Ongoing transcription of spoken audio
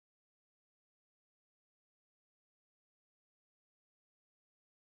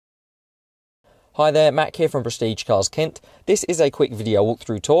Hi there, Matt here from Prestige Cars Kent. This is a quick video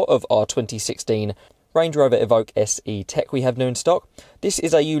walkthrough tour of our 2016 Range Rover Evoque SE Tech we have new in stock. This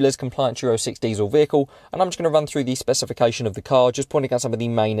is a ULEZ compliant Euro 6 diesel vehicle, and I'm just going to run through the specification of the car, just pointing out some of the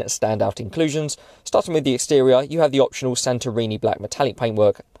main standout inclusions. Starting with the exterior, you have the optional Santorini black metallic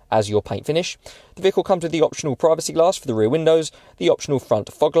paintwork as your paint finish. The vehicle comes with the optional privacy glass for the rear windows, the optional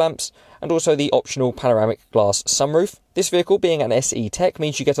front fog lamps, and also the optional panoramic glass sunroof. This vehicle, being an SE Tech,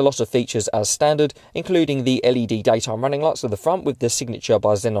 means you get a lot of features as standard, including the LED daytime running lights at the front with the signature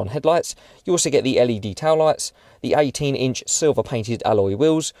by Xenon headlights. You also get the LED tail lights, the 18-inch silver painted alloy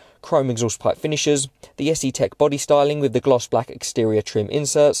wheels, chrome exhaust pipe finishes, the SE Tech body styling with the gloss black exterior trim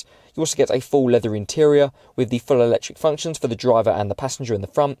inserts. You also get a full leather interior with the full electric functions for the driver and the passenger in the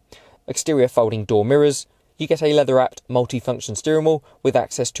front, exterior folding door mirrors. You get a leather-wrapped multi-function steering wheel with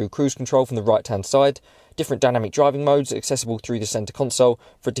access to cruise control from the right-hand side, different dynamic driving modes accessible through the centre console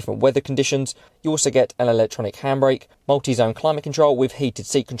for different weather conditions. You also get an electronic handbrake, multi-zone climate control with heated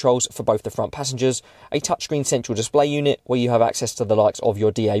seat controls for both the front passengers, a touchscreen central display unit where you have access to the likes of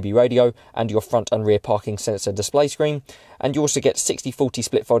your DAB radio and your front and rear parking sensor display screen, and you also get 60/40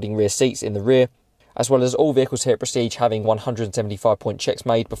 split folding rear seats in the rear, as well as all vehicles here at Prestige having 175-point checks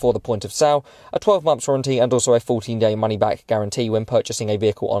made before the point of sale, a 12-month warranty and also a 14-day money-back guarantee when purchasing a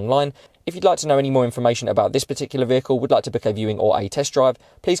vehicle online. If you'd like to know any more information about this particular vehicle, would like to book a viewing or a test drive,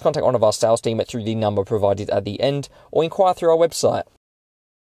 please contact one of our sales team through the number provided at the end, or inquire through our website.